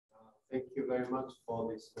Thank you very much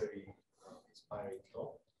for this very inspiring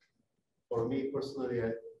talk. For me personally,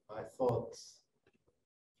 I thought,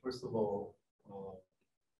 first of all,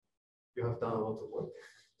 you have done a lot of work,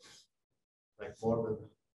 like more than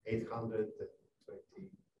 820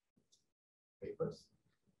 papers.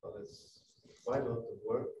 So that's quite a lot of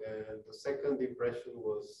work. And the second impression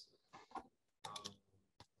was,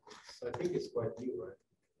 I think it's quite new, right?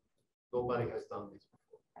 Nobody has done this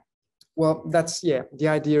before. Well, that's, yeah, the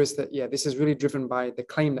idea is that, yeah, this is really driven by the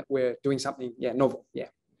claim that we're doing something, yeah, novel, yeah.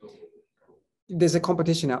 There's a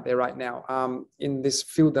competition out there right now in this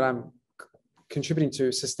field that I'm contributing to,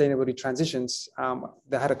 sustainability transitions.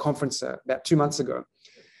 They had a conference about 2 months ago.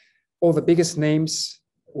 All the biggest names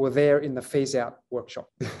were there in the phase out workshop.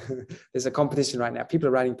 There's a competition right now. People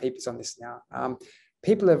are writing papers on this now.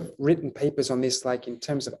 People have written papers on this, like in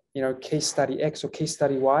terms of, you know, case study X or case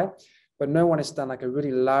study Y, but no one has done like a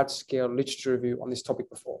really large scale literature review on this topic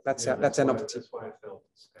before. That's an opportunity. That's why I felt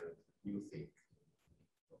it's kind of a new thing.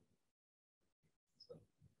 So,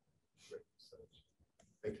 great research.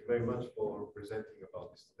 Thank you very much for presenting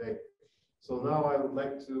about this today. So now I would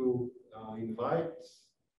like to invite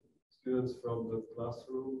students from the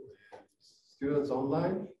classroom and students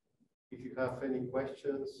online. If you have any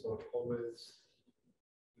questions or comments,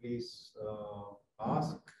 please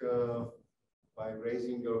ask by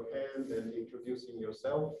raising your hand and introducing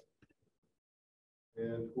yourself.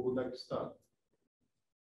 And who would like to start?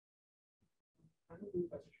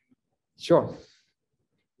 Sure.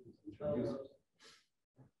 Introduce.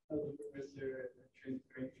 Hello, Mr.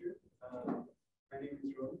 Stranger. My name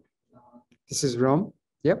is Ron. This is Rom.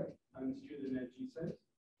 Yep. I'm a student at GSAT.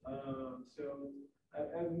 So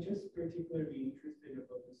I'm just particularly interested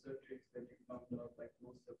about the subjects that you found out, like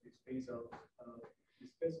most of these phase out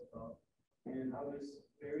discuss about. And I was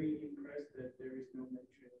very impressed that there is no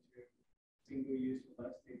mention to single-use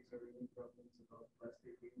plastics or any problems about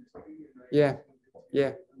plastic industry. And I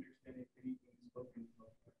understand if anything is spoken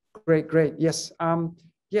about. Great. Yes.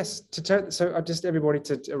 Yes. So just everybody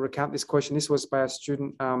to recount this question. This was by a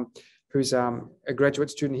student who's a graduate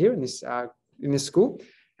student here in this school,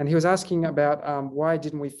 and he was asking about why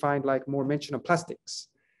didn't we find like more mention of plastics.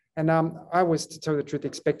 And I was, to tell the truth,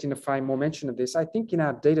 expecting to find more mention of this. I think in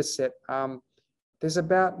our data set, there's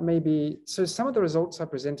about maybe, so some of the results I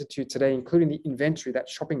presented to you today, including the inventory, that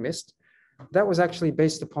shopping list, that was actually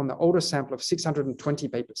based upon the older sample of 620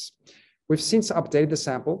 papers. We've since updated the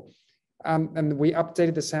sample, and we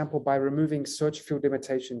updated the sample by removing search field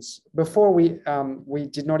limitations. Before we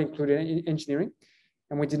did not include any engineering,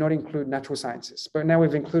 and we did not include natural sciences, but now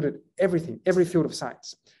we've included everything, every field of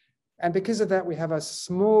science. And because of that, we have a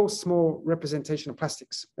small representation of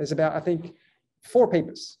plastics. There's about, I think, 4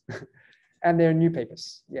 papers, and they're new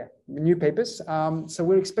papers. Yeah, new papers. So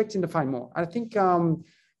we're expecting to find more. I think,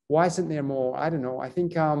 why isn't there more? I don't know. I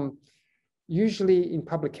think usually in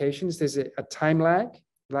publications, there's a time lag.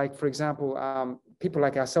 Like, for example, people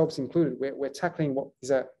like ourselves included, we're tackling what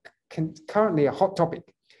is currently a hot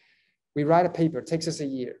topic. We write a paper, it takes us a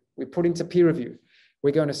year. We put into peer review.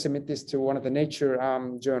 We're going to submit this to one of the Nature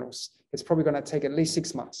journals. It's probably going to take at least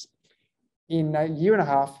 6 months. In a year and a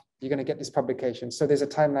half, you're going to get this publication. So there's a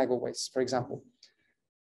time lag always, for example.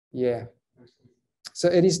 Yeah. So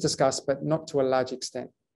it is discussed, but not to a large extent.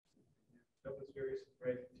 That was very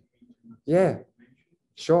surprising to me. Yeah.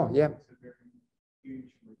 Sure. Yeah.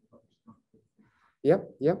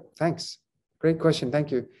 Yep. Thanks. Great question.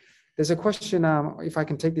 Thank you. There's a question, if I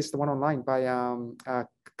can take this, the one online by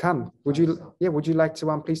Khan. Would you like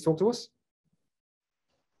to please talk to us?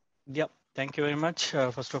 Yep. Thank you very much,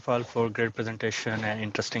 first of all, for great presentation and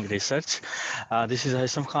interesting research. This is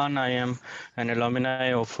Haisam Khan. I am an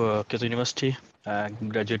alumni of Kyoto University,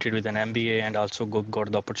 graduated with an MBA and also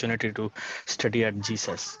got the opportunity to study at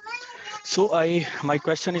GSAS. So my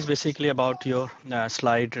question is basically about your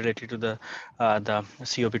slide related to the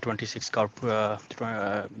COP26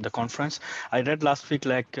 the conference. I read last week,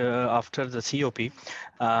 like after the COP,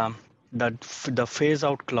 that the phase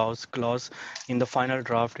out clause in the final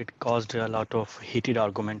draft, it caused a lot of heated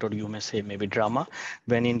argument, or you may say maybe drama,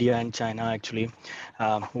 when India and China actually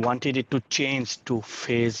wanted it to change to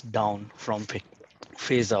phase down from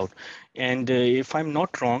phase out. And if I'm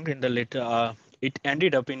not wrong, in the later it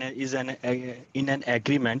ended up in an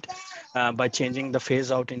agreement by changing the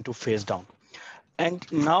phase out into phase down. And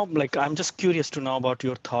now, like, I'm just curious to know about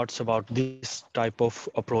your thoughts about this type of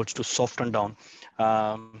approach to soften down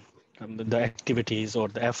the activities or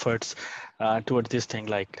the efforts towards this thing?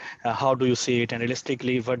 Like, how do you see it? And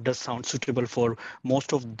realistically, what does sound suitable for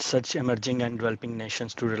most of such emerging and developing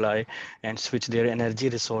nations to rely and switch their energy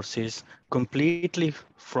resources completely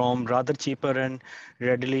from rather cheaper and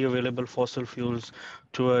readily available fossil fuels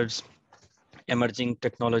towards emerging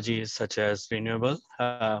technologies such as renewable,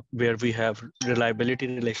 where we have reliability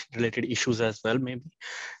related issues as well, maybe.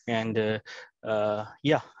 And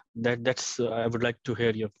yeah, that's I would like to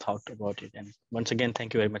hear your thought about it. And once again,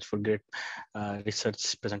 thank you very much for great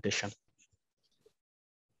research presentation.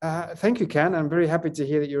 Thank you, Ken. I'm very happy to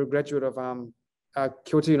hear that you're a graduate of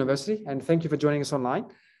Kyoto University, and thank you for joining us online.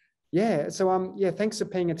 Yeah, so yeah, thanks for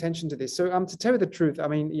paying attention to this. So to tell you the truth, I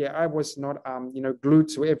mean, yeah, I was not you know, glued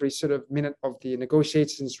to every sort of minute of the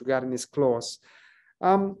negotiations regarding this clause.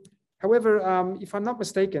 However, if I'm not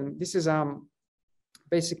mistaken, this is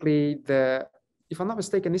basically if I'm not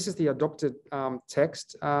mistaken, this is the adopted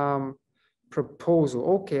text proposal.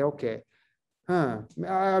 Okay.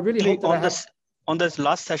 I really hope that on this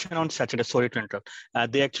last session on Saturday, sorry to interrupt,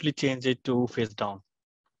 they actually changed it to face down.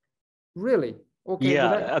 Really? Okay. Yeah,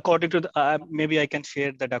 well, according to the, maybe I can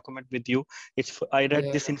share the document with you. I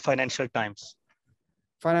read this in Financial Times.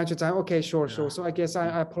 Financial Times. Okay, sure. So I guess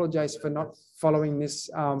I apologize for not following this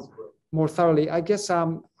more thoroughly. I guess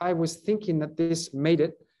I was thinking that this made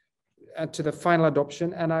it to the final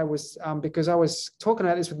adoption, and I was because I was talking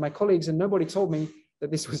about this with my colleagues, and nobody told me that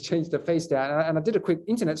this was changed to face down. And I did a quick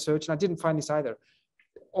internet search, and I didn't find this either.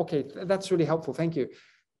 Okay, that's really helpful. Thank you.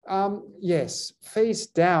 Yes, face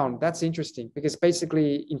down. That's interesting because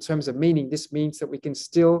basically, in terms of meaning, this means that we can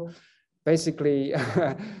still basically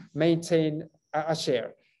maintain a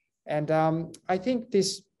share. And I think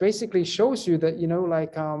this basically shows you that, you know,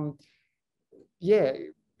 like, yeah,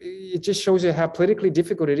 it just shows you how politically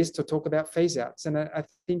difficult it is to talk about phase outs. And I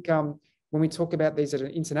think when we talk about these at an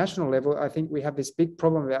international level, I think we have this big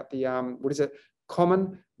problem about the, what is it,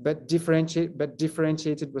 common but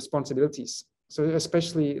differentiated responsibilities. So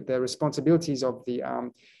especially the responsibilities of the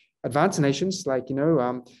advanced nations like, you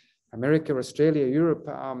know, America, Australia, Europe,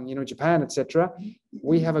 you know, Japan, etc.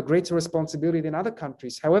 We have a greater responsibility than other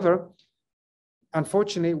countries. However,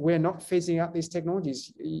 unfortunately, we're not phasing out these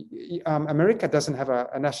technologies. America doesn't have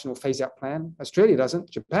a national phase-out plan. Australia doesn't.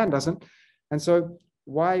 Japan doesn't. And so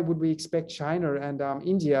why would we expect China and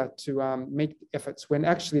India to make efforts when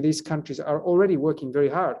actually these countries are already working very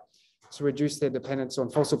hard to reduce their dependence on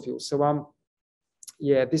fossil fuels? So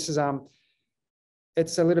yeah, this is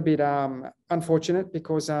it's a little bit unfortunate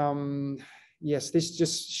because yes, this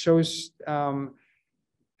just shows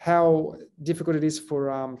how difficult it is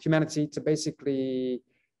for humanity to basically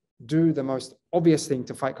do the most obvious thing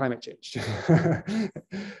to fight climate change.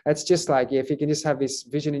 It's just like, yeah, if you can just have this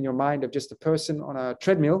vision in your mind of just a person on a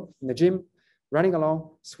treadmill in the gym, running along,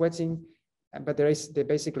 sweating, but they're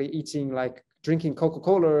basically eating, like drinking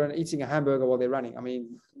Coca-Cola and eating a hamburger while they're running. I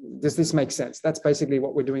mean, does this make sense? That's basically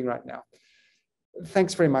what we're doing right now.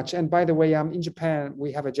 Thanks very much. And by the way, in Japan,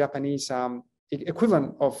 we have a Japanese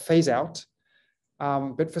equivalent of phase out.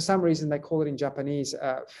 But for some reason, they call it in Japanese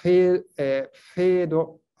fade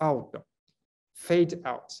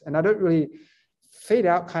out. And I don't really, fade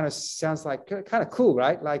out kind of sounds like kind of cool,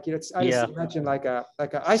 right? Like, you know, I just imagine like a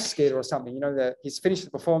ice skater or something, you know, that he's finished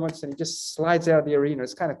the performance and he just slides out of the arena.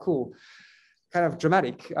 It's kind of cool, kind of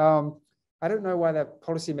dramatic. I don't know why the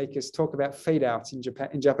policymakers talk about fade out in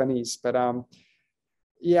Japanese, but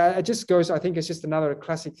yeah, it just goes, I think it's just another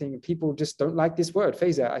classic thing. People just don't like this word,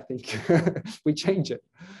 phase out, I think. We change it.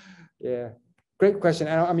 Yeah. Great question.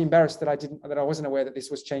 And I'm embarrassed that I wasn't aware that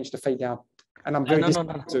this was changed to fade down. And I'm very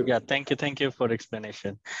disappointed too. Yeah, thank you for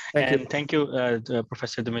explanation. Thank you,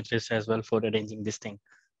 Professor Dimitris as well for arranging this thing.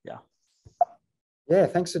 Yeah. Yeah,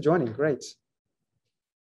 thanks for joining. Great.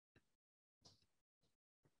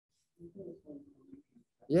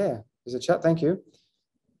 Yeah, there's a chat. Thank you.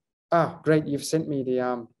 Ah, great. You've sent me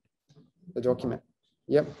the document.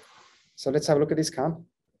 Yep. So let's have a look at this, Khan.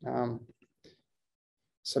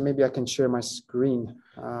 So maybe I can share my screen.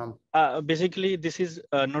 Basically, this is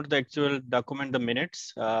not the actual document, the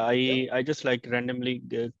minutes. I just like randomly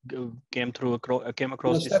came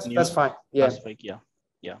across this news. That's fine. Yeah. Last week.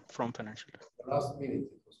 Yeah, from Financial. The last minute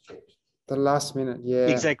it was changed. The last minute, yeah.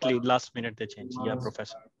 Exactly, last minute they changed. Yeah,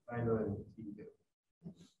 Professor.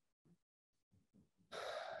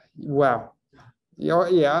 Wow.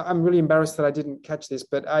 Yeah, I'm really embarrassed that I didn't catch this,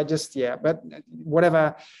 but I just, yeah, but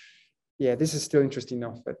whatever. Yeah, this is still interesting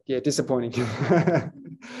though, but yeah, disappointing.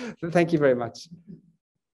 Thank you very much.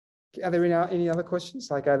 Are there any other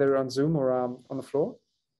questions, like either on Zoom or on the floor?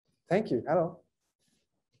 Thank you. Hello.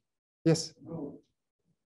 Yes.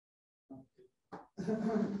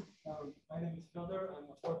 My name is Fyodor. I'm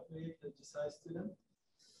a fourth grade GSI student.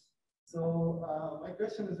 So my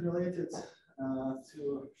question is related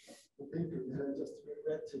to the paper that I just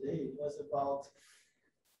read today. It was about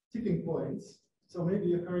tipping points. So maybe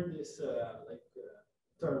you heard this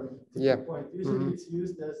term tipping point. Usually it's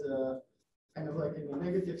used as a kind of like in a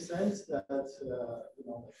negative sense that you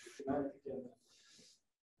know, like humanity can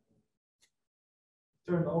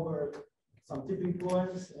turn over some tipping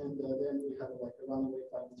points, and then we have like a runaway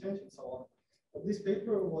climate change and so on. But this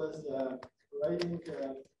paper was writing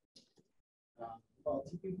about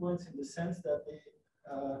tipping points in the sense that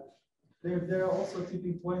there are also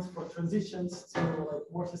tipping points for transitions to like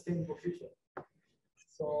more sustainable future.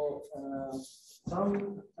 So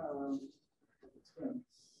some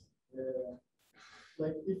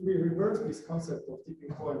like if we reverse this concept of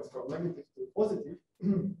tipping points from negative to positive,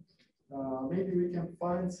 maybe we can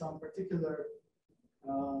find some particular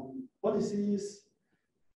policies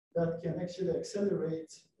that can actually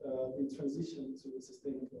accelerate the transition to a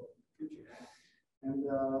sustainable future. And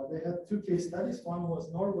they had two case studies. One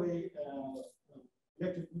was Norway,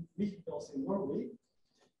 electric vehicles in Norway.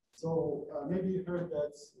 So maybe you heard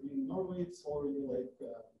that in Norway it's already like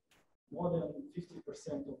more than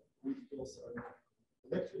 50% of vehicles are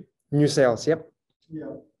electric. New sales, yep.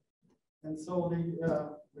 Yeah. And so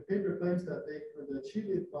the paper claims that they could achieve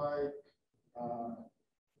it by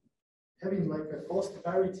having like a cost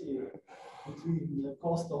parity between the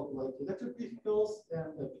cost of like electric vehicles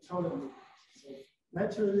and the petroleum vehicles. So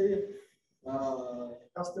naturally,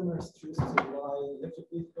 customers choose to buy electric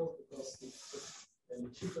vehicles because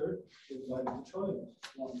it's cheaper to buy the petroleum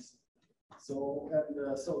ones. So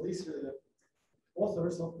so these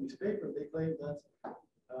authors of this paper, they claim that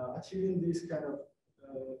achieving this kind of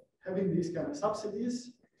having these kind of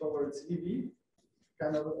subsidies towards EV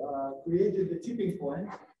kind of created the tipping point.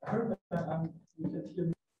 I heard that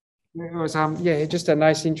it was yeah, just a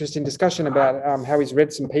nice, interesting discussion about how he's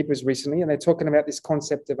read some papers recently, and they're talking about this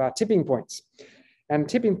concept of tipping points. And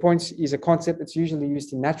tipping points is a concept that's usually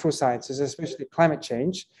used in natural sciences, especially climate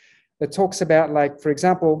change, that talks about, like, for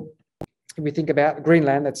example, if we think about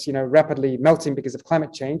Greenland, that's, you know, rapidly melting because of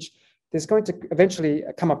climate change. There's going to eventually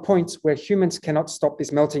come a point where humans cannot stop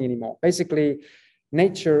this melting anymore. Basically,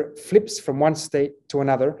 nature flips from one state to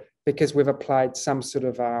another because we've applied some sort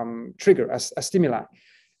of trigger, a stimuli.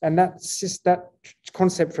 And that's just that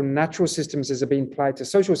concept from natural systems is being applied to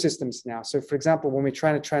social systems now. So for example, when we're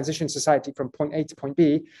trying to transition society from point A to point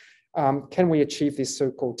B, can we achieve this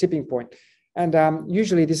so-called tipping point? And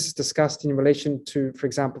usually this is discussed in relation to, for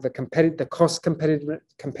example, the cost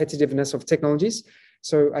competitiveness of technologies.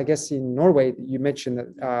 So I guess in Norway, you mentioned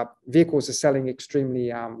that vehicles are selling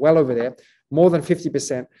extremely well over there. More than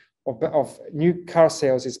 50% of new car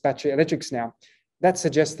sales is battery electrics now. That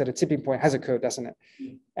suggests that a tipping point has occurred, doesn't it?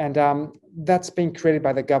 And that's been created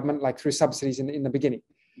by the government, like through subsidies in the beginning.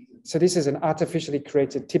 So this is an artificially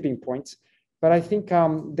created tipping point. But I think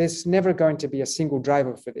there's never going to be a single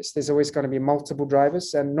driver for this. There's always going to be multiple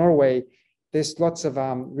drivers. And Norway, there's lots of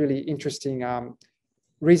really interesting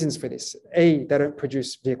reasons for this. A, they don't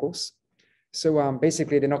produce vehicles. So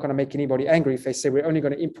basically, they're not going to make anybody angry if they say we're only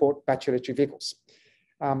going to import battery electric vehicles.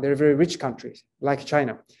 They're a very rich country, like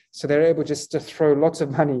China. So they're able just to throw lots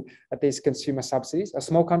of money at these consumer subsidies, a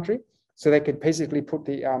small country. So they could basically put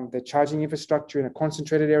the charging infrastructure in a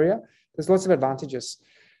concentrated area. There's lots of advantages.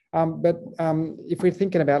 But if we're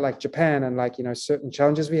thinking about like Japan and like, you know, certain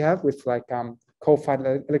challenges we have with like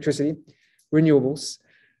coal-fired electricity, renewables,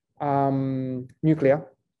 nuclear,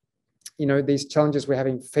 you know, these challenges we're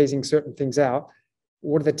having, phasing certain things out,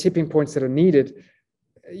 what are the tipping points that are needed?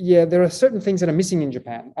 Yeah, there are certain things that are missing in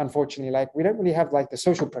Japan, unfortunately. Like we don't really have like the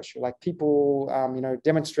social pressure, like people, you know,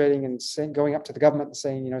 demonstrating and going up to the government and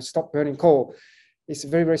saying, you know, stop burning coal. It's a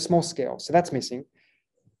very, very small scale. So that's missing.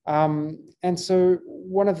 And so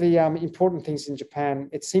one of the important things in Japan,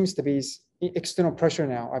 it seems to be is external pressure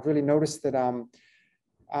now. I've really noticed that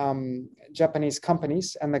Japanese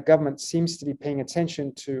companies and the government seems to be paying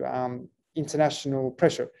attention to international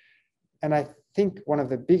pressure. And I think one of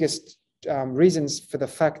the biggest reasons for the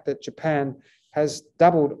fact that Japan has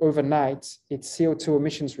doubled overnight its CO2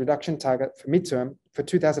 emissions reduction target for midterm for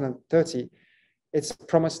 2030. It's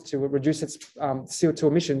promised to reduce its CO2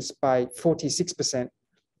 emissions by 46%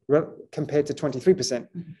 compared to 23%.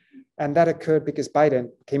 And that occurred because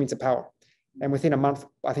Biden came into power. And within a month,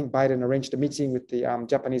 I think Biden arranged a meeting with the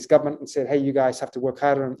Japanese government and said, hey, you guys have to work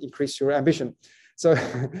harder and increase your ambition. So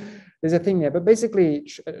there's a thing there, but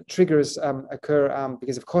basically triggers occur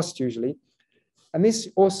because of cost usually. And this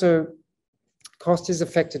also, cost is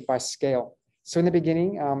affected by scale. So in the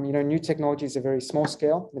beginning, you know, new technologies are very small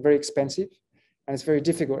scale, they're very expensive. and it's very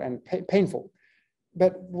difficult and painful.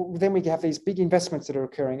 But then we have these big investments that are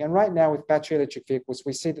occurring. And right now with battery electric vehicles,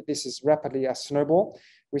 we see that this is rapidly a snowball.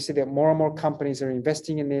 We see that more and more companies are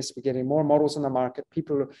investing in this. We're getting more models on the market.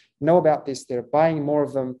 People know about this. They're buying more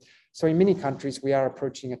of them. So in many countries, we are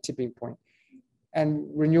approaching a tipping point. And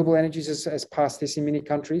renewable energies has passed this in many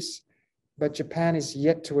countries. But Japan is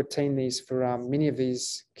yet to attain these for many of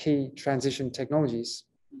these key transition technologies.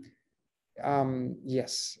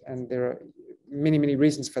 Yes, and there are many, many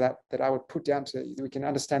reasons for that I would put down to, we can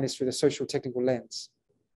understand this through the social technical lens.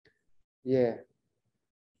 Yeah.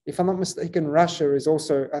 If I'm not mistaken, Russia is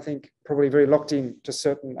also, I think, probably very locked in to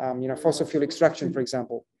certain, fossil fuel extraction, for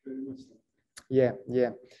example. Yeah,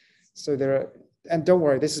 yeah. So there are, and don't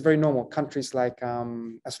worry, this is very normal. Countries like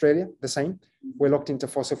Australia, the same. We're locked into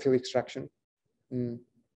fossil fuel extraction.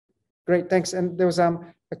 Great, thanks. And there was a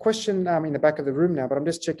question in the back of the room now, but I'm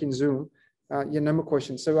just checking Zoom. No more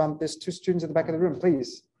questions. So there's two students at the back of the room,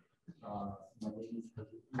 please.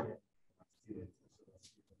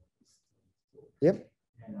 Yep.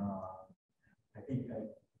 And I think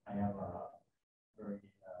I have a very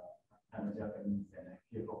I'm a Japanese and I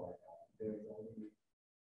feel like very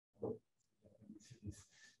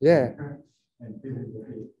yeah. And this is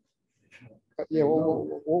very yeah.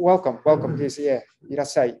 Welcome. Please. Yeah.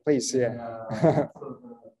 Irasai, please. Yeah. I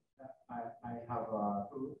have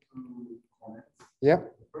two comments.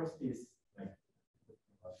 Yep. The first is like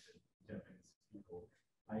Japanese people.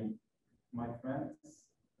 My friends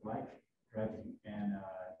like driving, and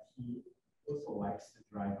he also likes to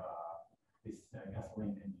drive this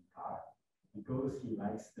gasoline engine car because he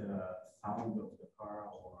likes the sound of the car,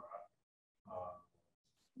 or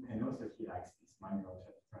and also he likes this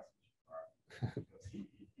manual transmission car because he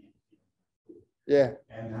yeah.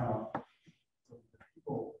 And so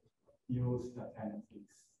people use that kind of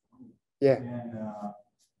things. Yeah. And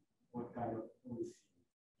what kind of policy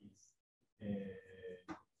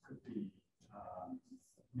could be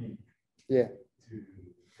made yeah. to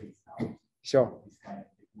phase out sure. this kind of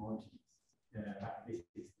technologies? This is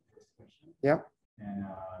the first question. Yeah. And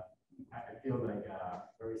I feel like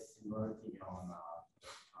very similar thing on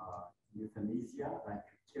euthanasia, like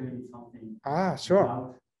killing something. Sure.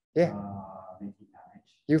 Without, yeah. Making damage.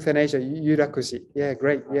 Euthanasia, eurakusi. Yeah,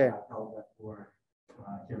 great. Yeah.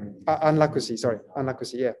 Unlakusi, sorry.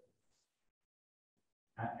 Unlakusi, yeah.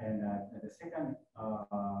 And the second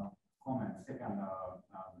comment, second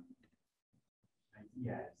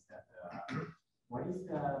idea is that what is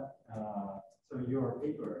the so your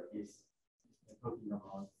paper is talking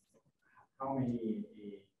about how many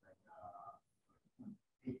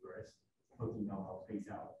papers talking about phase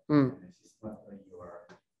out. And this is what you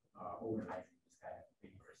are organizing this kind of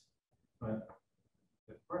papers. But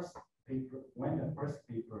the first paper, when the first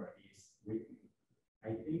paper is written,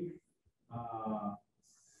 I think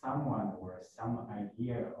someone or some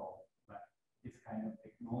idea of this kind of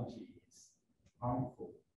technology is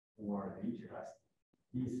harmful or dangerous.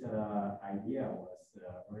 This idea was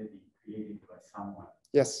already created by someone.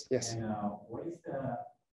 Yes, yes. And what is the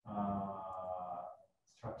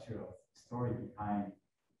structure of story behind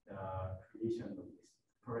the creation of this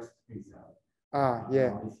first result?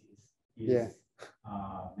 Yeah. Is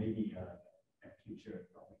maybe a future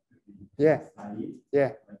topic to be studied.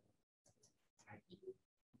 Yeah. But I think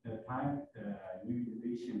the time the new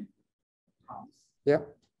innovation comes. Yeah.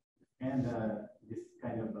 And this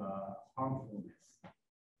kind of harmfulness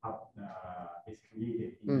is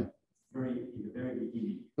created in the very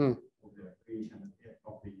beginning of the creation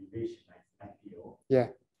of the innovation. I feel. Yeah.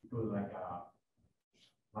 Because like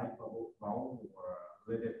light bulb or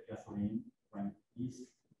leaded gasoline, when these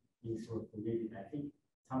things were created, I think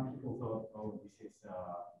some people thought, oh, this is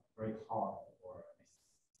very hard, or this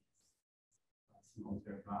smells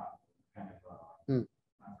very bad, kind of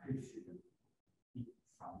criticism.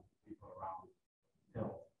 Some people around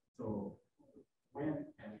felt. So when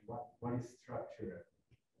and what is structure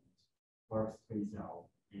first phase out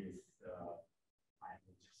is I'm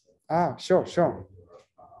interested. Sure.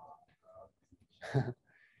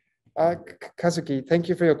 Kazuki, thank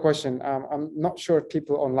you for your question. I'm not sure if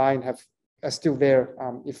people online are still there.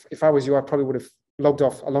 If I was you, I probably would have logged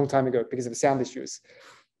off a long time ago because of the sound issues.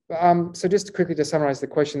 So just quickly to summarize the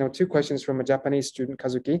question, there were two questions from a Japanese student,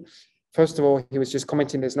 Kazuki. First of all, he was just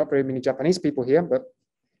commenting there's not very many Japanese people here, but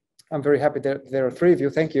I'm very happy that there are three of you.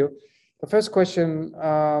 Thank you. The first question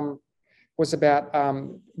was about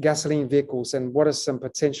gasoline vehicles and what are some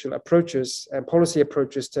potential approaches and policy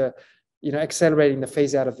approaches to accelerating the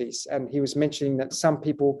phase out of these. And he was mentioning that some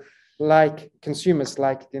people consumers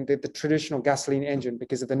like the traditional gasoline engine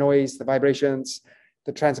because of the noise, the vibrations,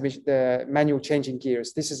 the transmission, the manual changing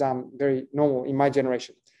gears. This is very normal in my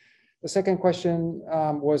generation. The second question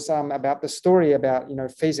was about the story about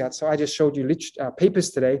phase out. So I just showed you papers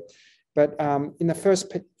today, but in the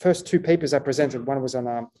first two papers I presented, one was on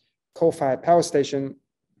a coal-fired power station,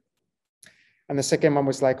 and the second one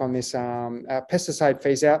was like on this pesticide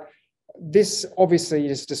phase out. This obviously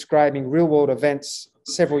is describing real-world events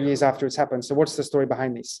several years after it's happened. So what's the story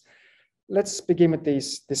behind this? Let's begin with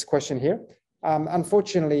this question here.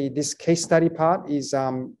 Unfortunately, this case study part is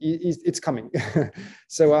it's coming.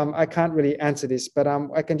 So I can't really answer this, but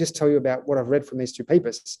I can just tell you about what I've read from these two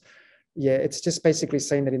papers. Yeah, it's just basically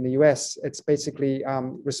saying that in the US, it's basically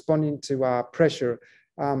responding to pressure,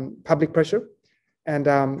 public pressure. And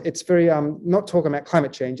it's very, not talking about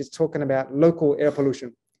climate change, it's talking about local air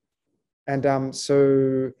pollution. And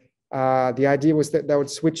so the idea was that they would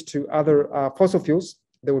switch to other fossil fuels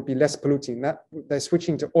that would be less polluting. That they're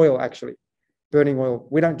switching to oil, actually. Burning oil.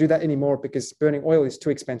 We don't do that anymore because burning oil is too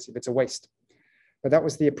expensive. It's a waste. But that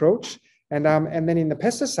was the approach. And then in the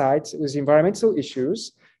pesticides, it was environmental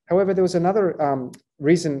issues. However, there was another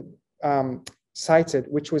reason cited,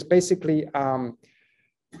 which was basically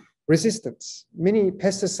resistance. Many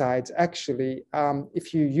pesticides actually,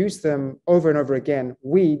 if you use them over and over again,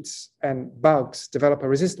 weeds and bugs develop a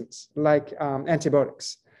resistance, like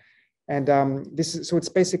antibiotics. And so it's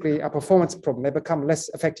basically a performance problem. They become less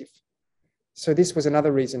effective. So this was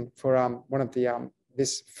another reason for one of the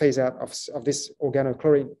this phase out of this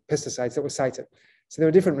organochlorine pesticides that was cited. So there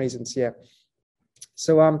were different reasons, yeah.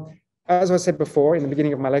 So as I said before in the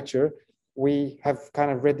beginning of my lecture, we have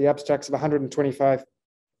kind of read the abstracts of 125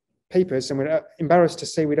 papers, and we're embarrassed to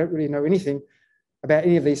say we don't really know anything about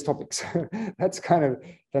any of these topics. That's kind of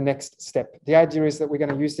the next step. The idea is that we're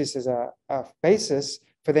going to use this as a basis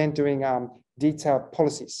for then doing detailed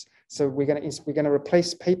policies. So we're going to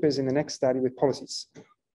replace papers in the next study with policies.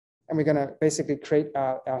 And we're going to basically create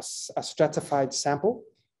a stratified sample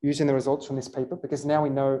using the results from this paper, because now we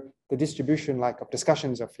know the distribution of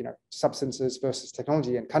discussions of substances versus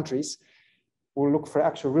technology and countries. We'll look for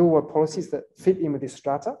actual real world policies that fit in with this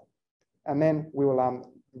strata. And then we will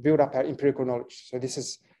build up our empirical knowledge. So this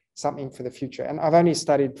is something for the future. And I've only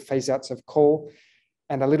studied phase outs of coal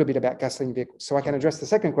and a little bit about gasoline vehicles. So I can address the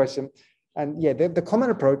second question. And yeah, the common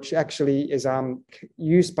approach actually is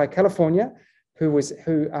used by California,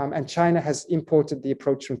 and China has imported the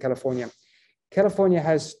approach from California. California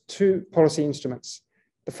has two policy instruments.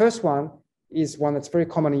 The first one is one that's very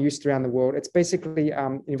commonly used around the world. It's basically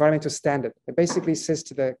environmental standard. It basically says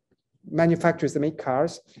to the manufacturers that make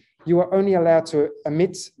cars, you are only allowed to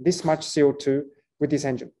emit this much CO2 with this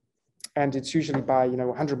engine. And it's usually by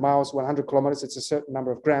 100 miles, 100 kilometers, it's a certain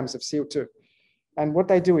number of grams of CO2. And what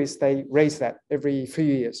they do is they raise that every few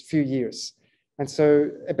years. And so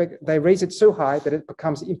they raise it so high that it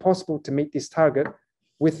becomes impossible to meet this target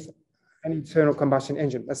with an internal combustion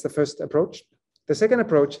engine. That's the first approach. The second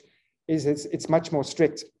approach is it's much more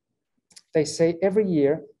strict. They say every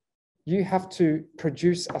year you have to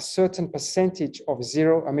produce a certain percentage of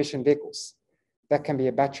zero emission vehicles. That can be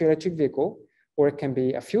a battery electric vehicle, or it can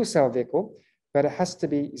be a fuel cell vehicle, but it has to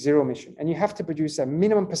be zero emission. And you have to produce a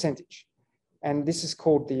minimum percentage. And this is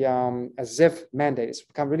called the a ZEV mandate. It's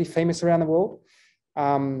become really famous around the world.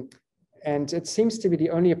 And it seems to be the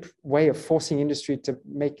only way of forcing industry to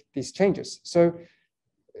make these changes. So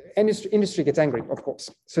industry gets angry, of course.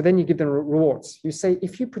 So then you give them rewards. You say,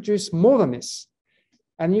 if you produce more than this,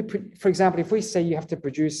 and for example, if we say you have to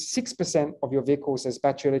produce 6% of your vehicles as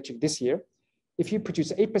battery electric this year, if you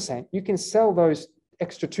produce 8%, you can sell those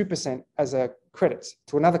extra 2% as a credit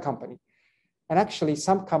to another company. And actually,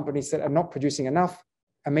 some companies that are not producing enough,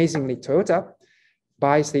 amazingly, Toyota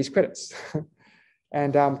buys these credits.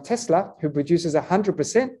 And Tesla, who produces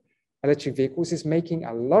 100% electric vehicles, is making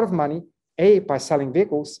a lot of money, A, by selling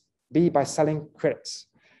vehicles, B, by selling credits.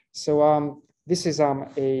 So this is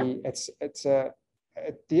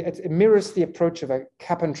it mirrors the approach of a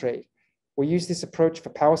cap and trade. We use this approach for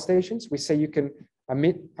power stations. We say you can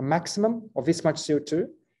emit a maximum of this much CO2.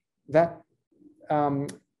 That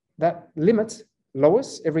limit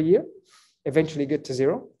lowers every year, eventually get to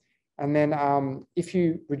zero. And then if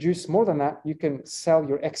you reduce more than that, you can sell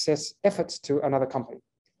your excess efforts to another company.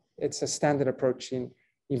 It's a standard approach in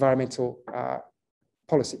environmental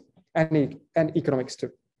policy and economics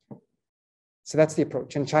too. So that's the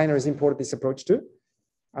approach. And China has imported this approach too.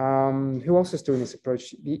 Who else is doing this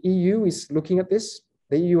approach? The EU is looking at this.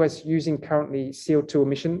 The EU is using currently CO2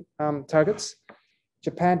 emission targets.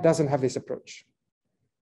 Japan doesn't have this approach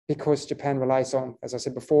because Japan relies on, as I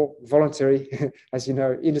said before, voluntary, as you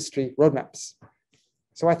know, industry roadmaps.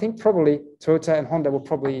 So I think probably Toyota and Honda will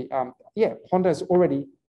probably yeah, Honda is already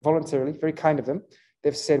voluntarily, very kind of them,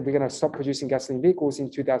 they've said we're going to stop producing gasoline vehicles in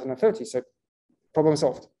 2030. So problem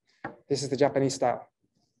solved. This is the Japanese style.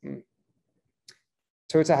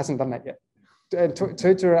 Toyota hasn't done that yet.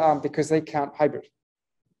 Toyota, because they count hybrid.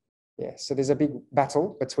 Yeah, so there's a big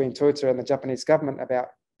battle between Toyota and the Japanese government about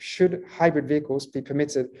should hybrid vehicles be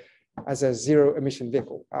permitted as a zero emission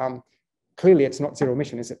vehicle. Clearly, it's not zero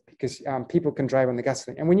emission, is it? Because people can drive on the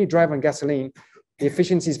gasoline. And when you drive on gasoline, the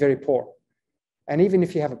efficiency is very poor. And even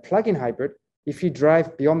if you have a plug-in hybrid, if you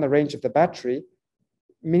drive beyond the range of the battery,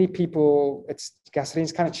 many people, gasoline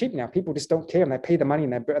is kind of cheap now. People just don't care and they pay the money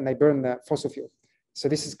and they burn the fossil fuel. So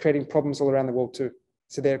this is creating problems all around the world too.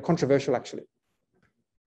 So they're controversial actually.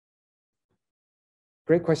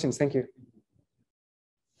 Great questions, thank you.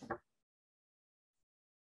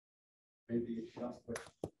 Maybe last question.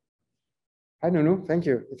 Hi, Nunu, thank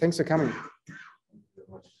you. Thanks for coming. Thank you very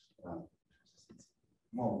much.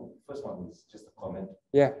 First one is just a comment.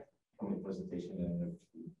 Yeah. From the presentation, and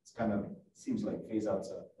it's kind of seems like phase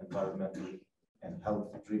outs are environmental and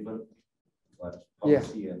health driven, but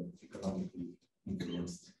policy and economically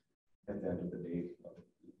influenced at the end of the day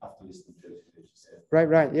after listening to what you said.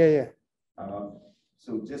 Right, yeah.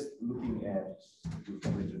 So just looking at the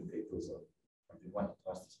written papers, I've been wanting to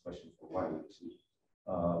ask this question for a while actually.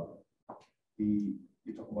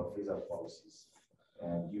 You talk about phase out policies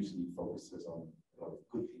and usually focuses on a lot of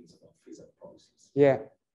good things about phase out policies. Yeah.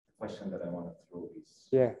 The question that I want to throw is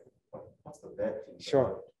what's the bad thing?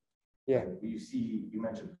 Sure. Yeah. You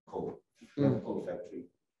mentioned coal. You have a coal factory,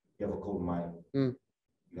 you have a coal mine, you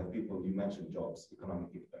have people, you mentioned jobs, economic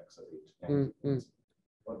impacts of it.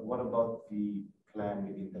 But what about the plan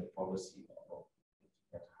within that policy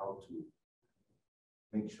of how to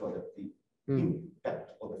make sure that the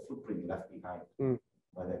impact or the footprint left behind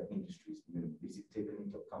by that industry is it taken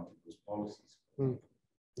into account in those policies?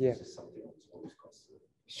 Yeah. This is something that was always considered.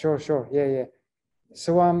 Sure. Yeah.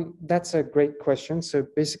 So that's a great question. So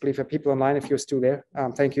basically for people online, if you're still there,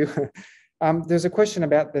 thank you. There's a question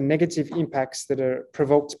about the negative impacts that are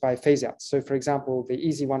provoked by phase outs. So for example, the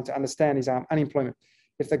easy one to understand is unemployment.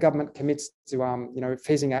 If the government commits to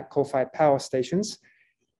phasing out coal-fired power stations,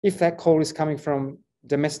 if that coal is coming from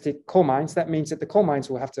domestic coal mines, that means that the coal mines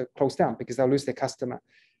will have to close down because they'll lose their customer.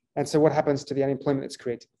 And so what happens to the unemployment that's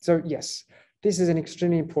created? So yes, this is an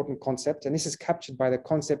extremely important concept, and this is captured by the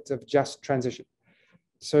concept of just transition.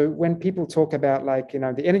 So when people talk about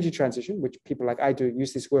the energy transition, which people like I do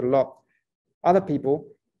use this word a lot, other people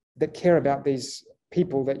that care about these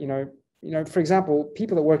people that, for example,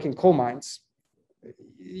 people that work in coal mines,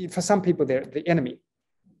 for some people they're the enemy.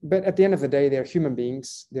 But at the end of the day, they're human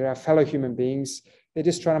beings. They're our fellow human beings. They're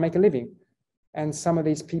just trying to make a living. And some of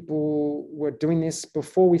these people were doing this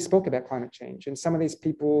before we spoke about climate change. And some of these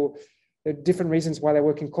people, there are different reasons why they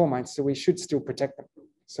work in coal mines. So we should still protect them.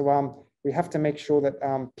 So we have to make sure that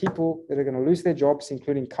people that are going to lose their jobs,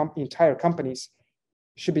 including entire companies,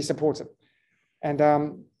 should be supported.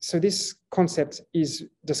 And so this concept is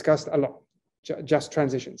discussed a lot, just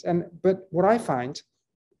transitions. But what I find,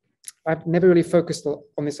 I've never really focused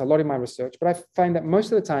on this a lot in my research, but I find that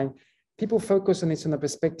most of the time, people focus on this from the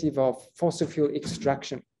perspective of fossil fuel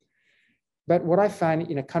extraction. But what I find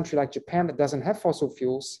in a country like Japan that doesn't have fossil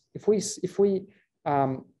fuels, if we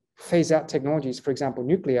phase out technologies, for example,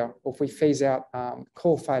 nuclear, or if we phase out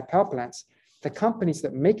coal-fired power plants, the companies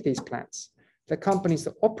that make these plants, the companies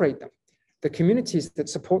that operate them, the communities that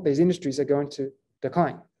support these industries are going to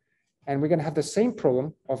decline. And we're going to have the same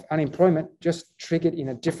problem of unemployment, just triggered in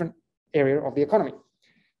a different area of the economy.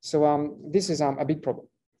 So this is a big problem.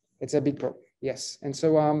 It's a big problem, yes. And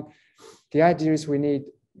so the idea is we need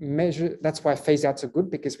measure. That's why phase outs are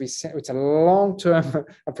good, because it's a long-term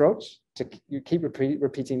approach. You keep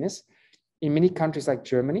repeating this. In many countries like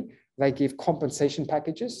Germany, they give compensation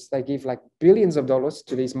packages. They give like billions of dollars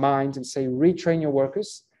to these mines and say, retrain your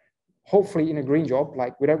workers, hopefully in a green job.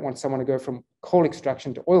 Like we don't want someone to go from coal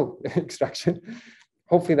extraction to oil extraction.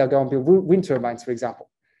 Hopefully they'll go and build wind turbines, for example.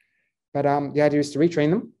 But the idea is to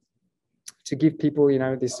retrain them, to give people,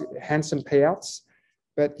 this handsome payouts.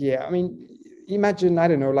 But yeah, I mean, imagine, I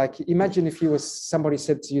don't know, imagine if somebody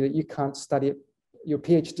said to you that you can't study your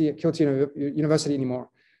PhD at Kyoto University anymore.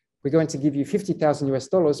 We're going to give you $50,000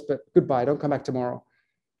 US, but goodbye, don't come back tomorrow.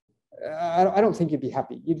 I don't think you'd be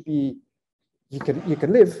happy. You could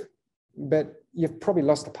live, but you've probably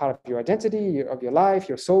lost a part of your identity, of your life,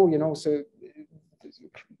 your soul, so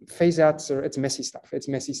phase outs it's messy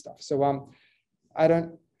stuff. So I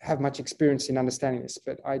don't have much experience in understanding this,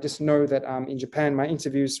 but I just know that in Japan, my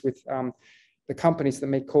interviews with the companies that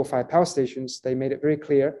make coal-fired power stations, they made it very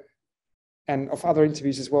clear and of other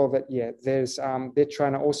interviews as well, that yeah, there's they're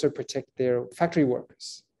trying to also protect their factory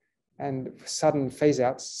workers, and sudden phase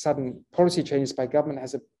outs, sudden policy changes by government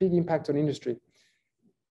has a big impact on industry.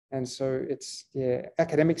 And so it's, yeah,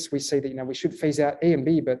 academics, we say that, you know, we should phase out A and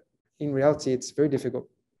B, but in reality, it's very difficult.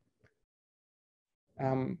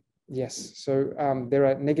 Yes, so there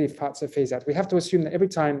are negative parts of phase out. We have to assume that every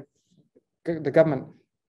time the government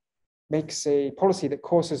makes a policy that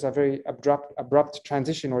causes a very abrupt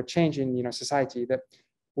transition or change in, you know, society, that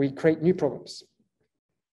we create new problems.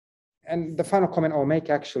 And the final comment I'll make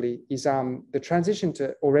actually is the transition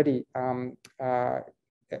to already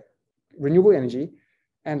renewable energy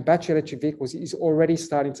and battery electric vehicles is already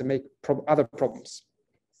starting to make other problems.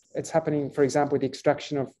 It's happening, for example, with the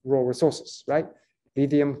extraction of raw resources, right?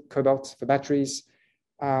 Lithium, cobalt for batteries,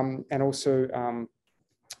 and also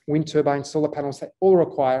wind turbines, solar panels, they all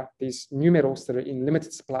require these new metals that are in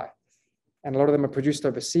limited supply. And a lot of them are produced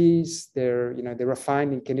overseas. They're, you know, they're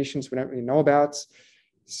refined in conditions we don't really know about.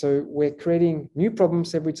 So we're creating new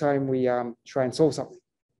problems every time we try and solve something.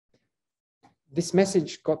 This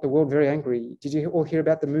message got the world very angry. Did you all hear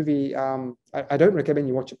about the movie? I don't recommend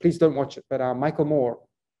you watch it. Please don't watch it. But Michael Moore,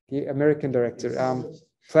 the American director,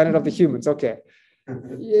 Planet of the Humans. Okay.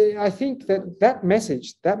 Yeah, I think that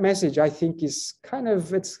message, I think, is kind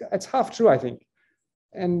of, it's half true, I think.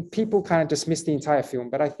 And people kind of dismiss the entire film.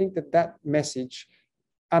 But I think that message,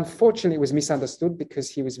 unfortunately, was misunderstood because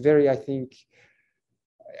he was very, I think,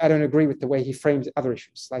 I don't agree with the way he framed other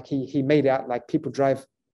issues. Like he made out like people drive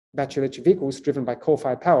battery electric vehicles driven by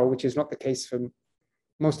coal-fired power, which is not the case for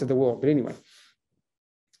most of the world. But anyway,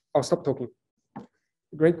 I'll stop talking.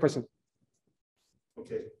 Great question.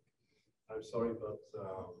 Okay, I'm sorry, but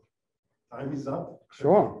time is up.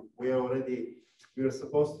 Sure. We were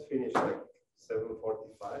supposed to finish like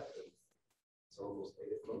 7:45, and it's almost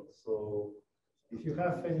 8 o'clock. So if you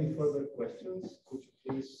have any further questions, could you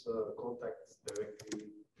please contact directly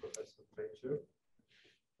Professor Fletcher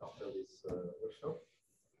after this workshop.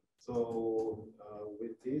 So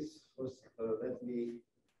with this, first, let me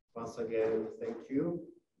once again thank you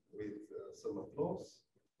with some applause.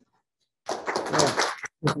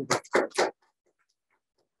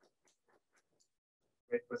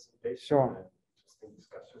 Great presentation. Sure. And interesting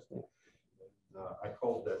discussion. And, I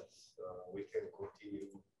hope that we can continue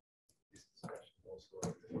this discussion also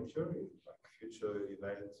in the future, in like future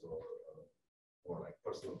events or like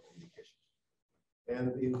personal communication.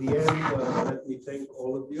 And in the end, let me thank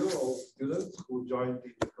all of you, all students who joined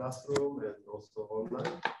in the classroom and also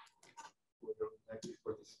online for your active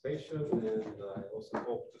participation. And I also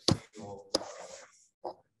hope to see you all.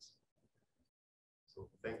 So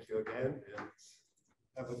thank you again and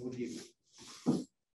have a good evening.